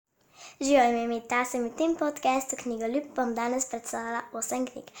Živijo, ime mi Ta, sem v tem podcastu Knjigoljub bom danes predstavila 8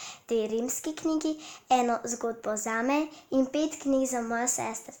 knjig. 2 rimski knjigi, 1 zgodbo zame in 5 knjig za mojo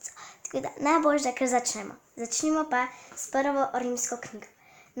sestrico. Tako da najboljše, da kar začnemo. Začnimo pa s prvo rimsko knjigo.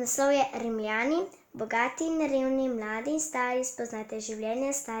 Naslov je Rimljani, bogati in revni, mladi in stari, spoznajte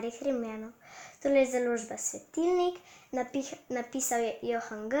življenje starih Rimljanov. Tole je založba Svetilnik, napisal je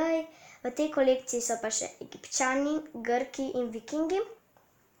Johan Gaj. V tej kolekciji so pa še Egipčani, Grki in Vikingi.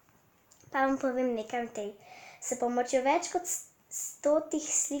 Pa vam povem nekaj o tej. S pomočjo več kot 100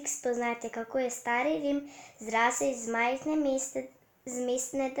 slik spoznajte, kako je stari Rim zrasel iz majhne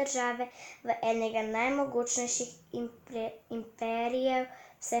mestne države v enega najmogočnejših imperijev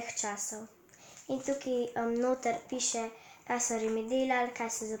vseh časov. In tukaj noter piše, kaj so Rimi delali, kaj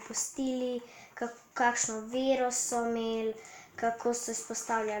so zapustili, kakšno vero so imeli, kako so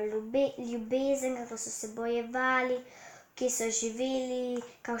izpostavljali ljubezen, kako so se bojevali, kje so živeli,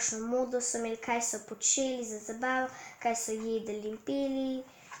 kakšno modo so imeli, kaj so počeli za zabavo, kaj so jedli in pili,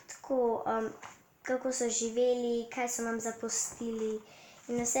 tako, kako so živeli, kaj so nam zapustili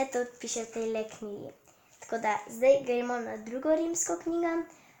in vse to piše v tej knjigi. Tako da zdaj gremo na drugo rimsko knjigo,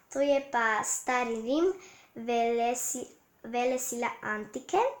 to je pa Stari Rim, velesila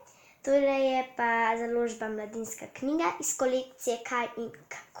antike. Tole je pa založba Mladinska knjiga iz kolekcije Kaj in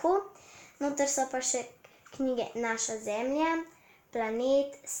kako. Noter so pa še knjige Naša zemlja,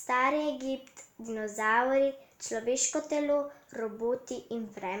 Planet, Stari Egipt, Dinozavri, Človeško telo, Roboti in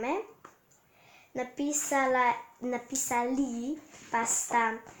vreme. Napisali pa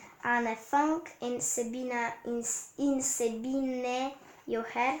sta Anne Frank in Sabine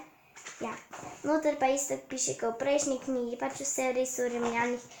Joher. Ja. Noter pa isto piše, kot v prejšnji knjigi, pač vse res v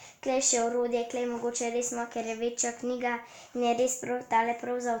Rimljanih, klej še orodje, klej mogoče res malo, ker je večja knjiga in je res tale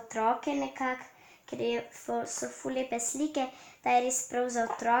prav za otroke nekako, ker so ful lepe slike, ta je res prav za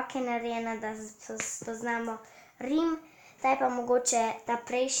otroke narejena, da spoznamo Rim. Ta je pa mogoče, ta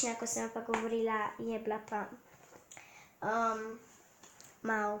prejšnja, ko sem pa govorila, je bila pa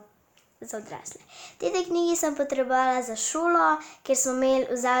malo za odrasle. Te knjigi sem potrebovala za šolo, ker smo imeli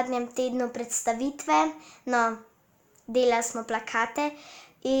v zadnjem tednu predstavitve, no, delali smo plakate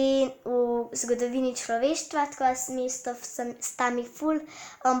in v zgodovini človeštva, tako da sta mi ful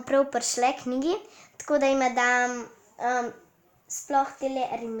prav prišle knjigi, tako da jima dam sploh tele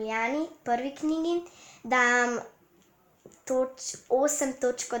Rimljani, prvi knjigi, dam 8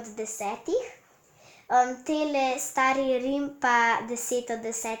 točk od 10. Tele Stari Rim pa 10 od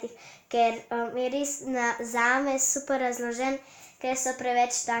 10, ker je res zame super razložen, ker so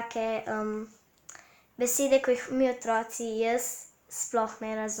preveč take besede, ko jih mi otroci, jaz sploh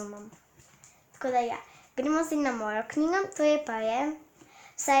ne razumem. Tako da ja, gremo zdaj na mojo knjigo, to je pa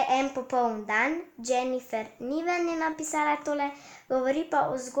Vsaj en popoln dan. Jennifer Niven je napisala tole, govori pa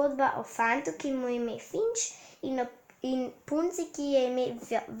o zgodba o fantu, ki mu je ime Finč in punci, ki je ime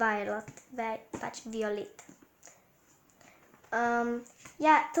Violet.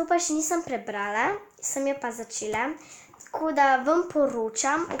 Ja, to pa še nisem prebrala, sem jo pa začela, tako da vam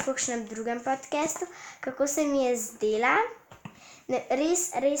poročam v kakšnem drugem podcastu, kako se mi je zdela.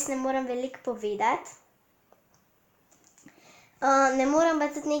 Res ne morem veliko povedati. Ne morem pa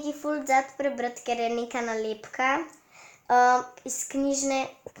tudi nekaj ful zad prebrati, ker je neka nalepka. Iz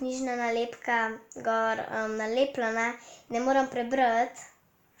knjižna nalepka gor nalepljena, ne morem prebrati,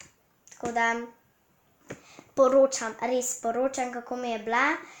 tako da res poročam, kako mi je bila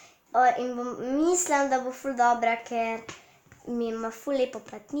in mislim, da bo ful dobra, ker mi ima ful lepo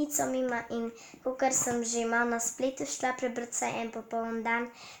platnico in kakor sem že malo na spletu šla prebrati Vsaj en popoln dan,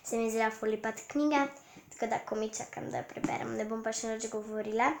 se mi je zdela ful lepa knjiga, tako da ko mi čakam, da jo preberem, ne bom pa še nič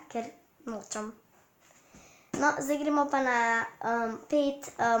govorila, ker nočem. No, zdaj gremo pa na 5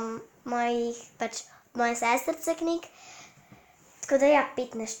 moje sestrice knjig, tako da ja,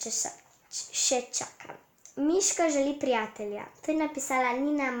 15 še čakam. Miška želi prijatelja, to je napisala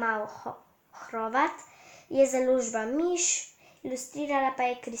Nina Hrovat, je založba Miš, ilustrirala pa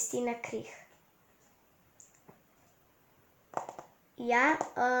je Kristina Krih. Ja,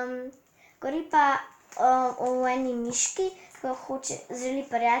 govori pa o eni miški, ki želi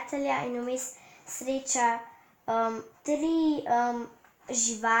prijatelja in vmes sreča 3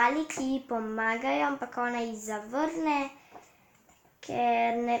 živali, ki ji pomagajo, ampak ona jih zavrne,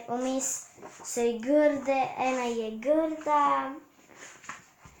 ker vmes so ji grde, ena je grda,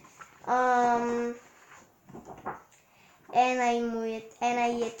 ena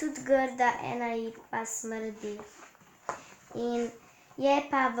je tudi grda, ena ji pa smrdi. In je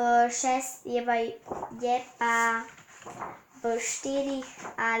pa v 4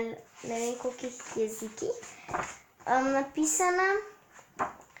 ali ne vem kolikih jezikih napisana.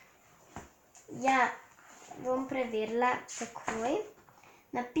 Ja, bom preverila takoj.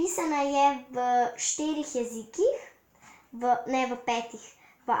 Napisana je v 4 jezikih, ne v 5,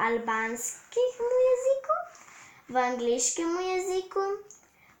 v albanskemu jeziku, v angleškemu jeziku,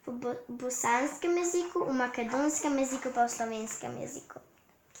 v bosanskem jeziku, v makedonskem jeziku pa v slovenskem jeziku.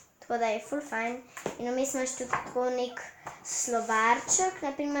 Tako da je ful fajn. In vmes imaš tudi tako nek slovarček,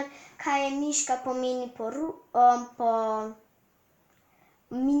 naprimer, kaj je miška pomeni po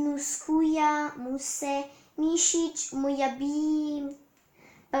minus huja, muse, mišič, mujabi,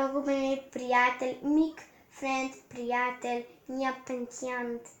 pa kako pomeni prijatelj, mik, friend, prijatelj,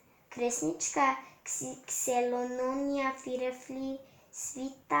 njapentjant, kresnička, kselononija, firefli,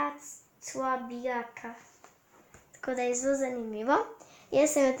 svitac, cuabijaka. Tako da je zelo zanimivo.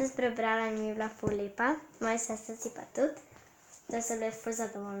 Jaz sem jo tudi prebrala in mi je bila ful lepa, moji sestrici pa tudi, da so bile ful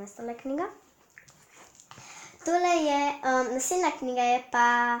zadovoljne s tole knjigo. Tole je, naslednja knjiga je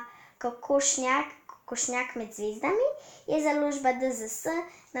pa Kokošnjak med zvezdami, je založba DZS,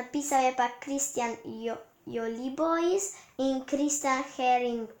 napisal je pa Kristjan Jolibois in Kristjan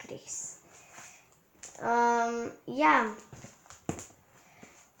Herinkris. Ja,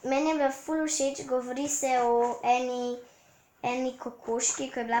 meni je bila ful všeč, govori se o eni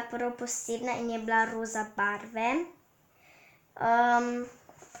kokoški, ko je bila prvo posebna in je bila roza barve.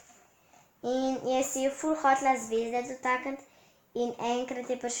 In je si jo ful hotela zvezde dotakniti in enkrat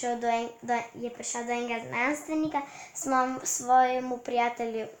je prišla do enega znanstvenika, svojim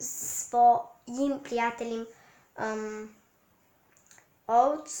prijateljem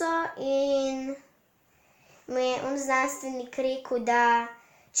ovco in mu je znanstvenik rekel, da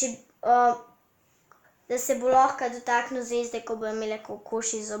se bo lahko dotaknil zvezde, ko bojo imele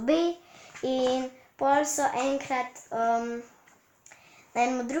kokošji zobe. In pol so enkrat na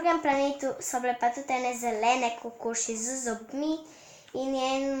enem drugem planetu so bile pa tudi ene zelene kokoši z zobmi in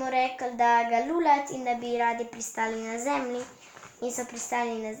je enemu rekel, da ga lulat in da bi radi pristali na zemlji. In so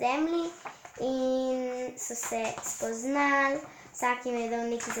pristali na zemlji in so se spoznali, vsak jim je dal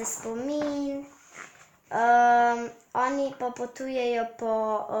nekaj za spomin. Oni pa potujejo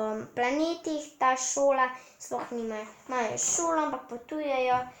po planetih, ta šola, sploh nimajo, imajo šolo, ampak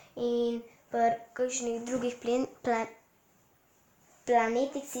potujejo in pri kakšnih drugih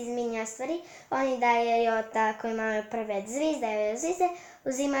planetih si izmenjajo stvari. Oni dajejo, ko imajo preveč zvezd, dajejo zvezde,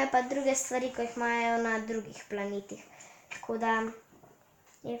 vzemajo pa druge stvari, ko jih imajo na drugih planetih. Tako da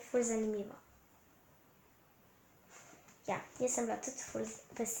je ful zanimivo. Ja, jaz sem bila tudi ful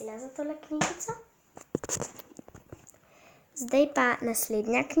vesela za tole knjigico. Zdaj pa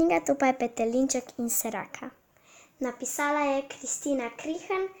naslednja knjiga, to pa je Petelinček in SRAKA. Napisala je Kristina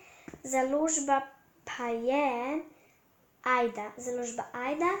Krihen, založba pa je založba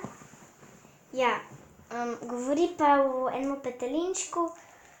Ajda. Ja, govori pa o enem petelinčku,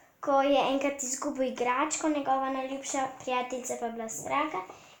 ko je enkrat izgubil igračko, njegova najljubša prijateljica pa je bila SRAKA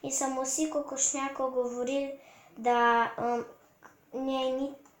in so mu vsi kokošnjakov govorili, da njej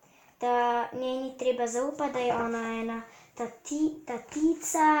ni treba zaupati, da je ona ena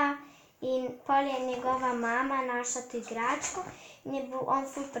tatica in pol je njegova mama našla to igračko in je bil on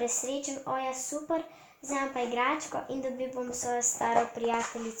ful presrečen, ja super, vzamem pa igračko in dobil bom svojo staro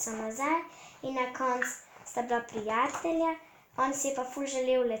prijateljico nazaj in na koncu sta bila prijatelja, on si je pa ful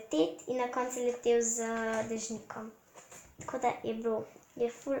želel leteti in na koncu je letel z dežnikom. Tako da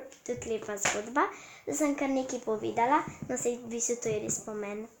je ful tudi lepa zgodba, da sem kar nekaj povedala, no saj v bistvu to je res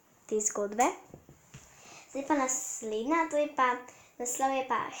pomen te zgodbe. Zdaj pa naslednja, naslov je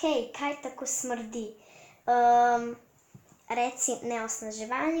pa Hej, kaj tako smrdi? Reci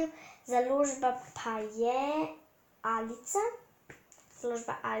neosnaževanju, založba pa je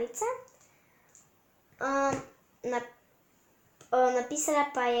založba Alica.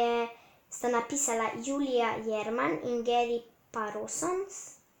 Sta napisala Julija Jerman in Geri Parosons.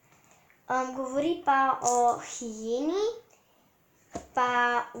 Govori pa o hijeni,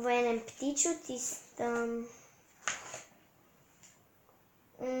 pa v enem ptiču, tistem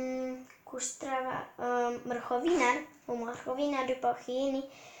mrhovinarju pa v hijeni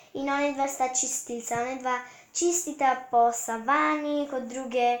in oni dva sta čistilca. Oni dva čistita po savani, kot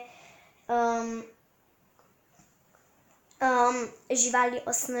druge živali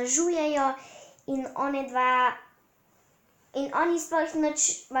osnažujejo in oni sploh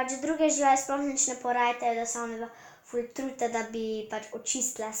nič, pač druge živali sploh nič ne porajtajo, da se oni dva ful trudita, da bi pač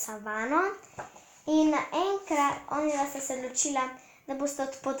očistila savano. In naenkrat oni dva sta se odločila, da bosta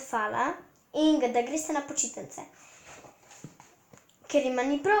odpotovala in da gresta na počitnice. Ker jima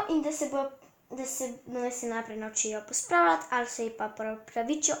ni prav in da se najprej naučijo pospravljati ali se ji pa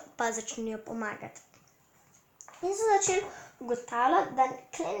pravičijo pa začnejo pomagati. In so začeli ugotavljati, da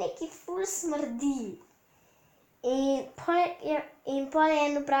kle nekaj ful smrdi. In pol je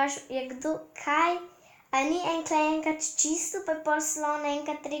en vprašal, kdo, kaj, a ni enkle enkrat čisto, pa je pol slon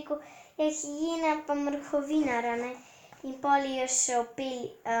enkrat rekel, hijena pa mrhovinara, ne. In pol je šel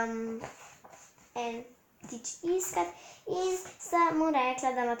en ptič iskat in sta mu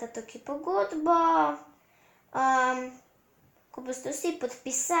rekla, da imata tukaj pogodbo, ko boste vsi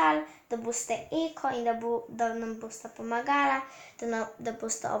podpisali, da boste eko in da nam boste pomagala, da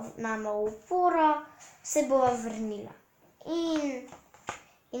boste nama v oporo, se bova vrnila. In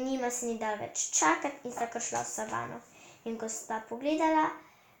njima se ni dalo več čakati in sta kar šla v savano. In ko sta pogledala,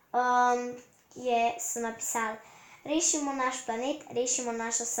 so napisali, rešimo naš planet, rešimo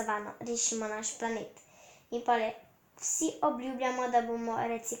našo savano, rešimo naš planet. In pa vsi obljubljamo, da bomo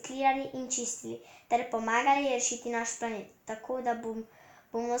reciklirali in čistili, ter pomagali rešiti naš planet, tako da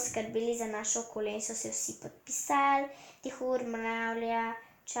bomo skrbeli za naše okolje. In so se vsi podpisali, tihur, mravlja,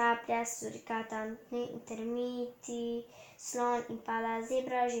 čaplja, surikata, termiti, slon, impala,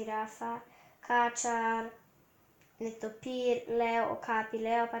 zebra, žirafa, kačar, netopir, lev, okapi,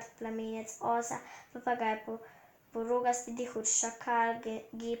 leopard, plamenec, osa, papagaj, porogasti dihur, šakal,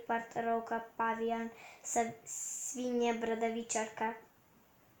 gepard, rovka, pavijan, svinja, bradavičarka,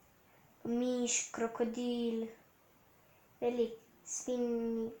 miš, krokodil, velik,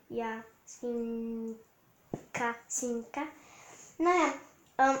 svinjka. No ja,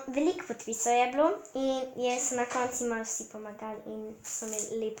 veliko podpisov je bilo in so na koncu malo vsi pomagali in so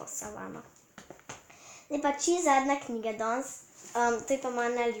imeli lepo savano. Zdaj pa čisto zadnja knjiga danes, to je pa moja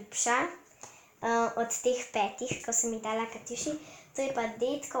najljubša od teh 5, ko sem jih dala Katjuši. To je pa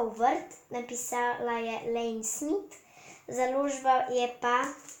Dedkov vrt, napisala je Lane Smith, založba je pa,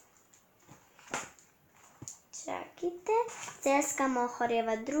 čakajte, Celjska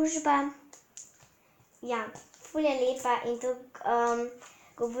Mohorjeva družba. Ja, ful je lepa in to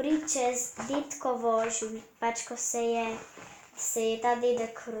govori čez dedkovo življenje, pač ko se je ta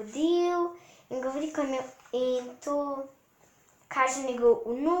dedek rodil in govori, in to kaže njegov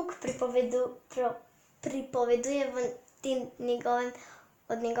vnuk, pripoveduje v tem njegov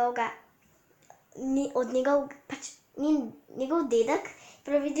dedek,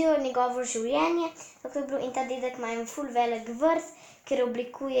 pripoveduje njegovo življenje, kako je bilo, in ta dedek ima en ful velik vrt, ker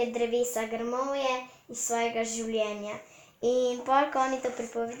oblikuje drevesa grmovje iz svojega življenja. In pol, ko oni to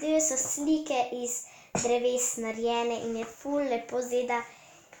pripovedujejo, so slike iz dreves narejene in je ful lepo zgleda.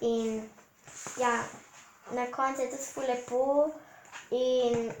 In ja, na koncu je tudi ful lepo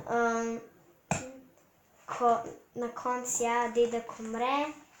in ko na koncu dedek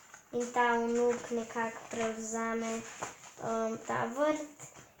umre in ta vnuk nekako prevzame ta vrt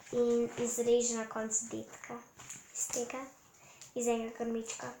in izreže na koncu dedka iz tega, iz enega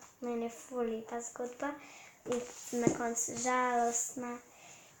grmička. Meni je ful lepa zgodba in na koncu žalostna.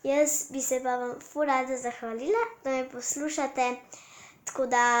 Jaz bi se pa vam ful rada zahvalila, da me poslušate, tako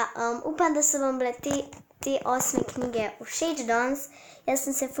da upam, da so vam bile te 8 knjige všeč danes. Jaz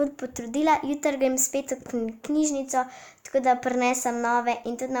sem se ful potrudila, jutri grem spet v knjižnico, tako da prinesem nove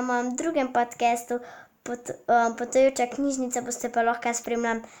in tudi na mojem drugem podcastu Potujoča knjižnica boste pa lahko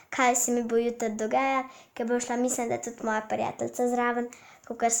spremljali, kaj se mi bo jutri dogajalo, ker bo šla, mislim, da tudi moja prijateljica zraven,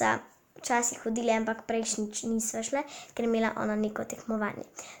 kakor so včasih hodili, ampak prejšnjič nisva šle, ker je imela ona neko tekmovanje.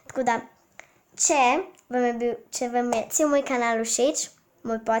 Tako da, če vam je cel moj kanal všeč,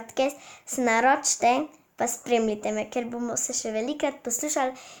 moj podcast, se naročite pa spremljite me, ker bomo se še velikrat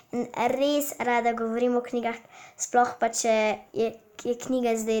poslušali in res rada govorim o knjigah, sploh pa če je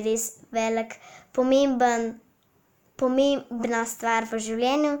knjiga zdaj res velik, pomembna stvar v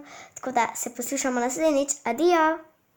življenju, tako da se poslušamo naslednjič. Adijo!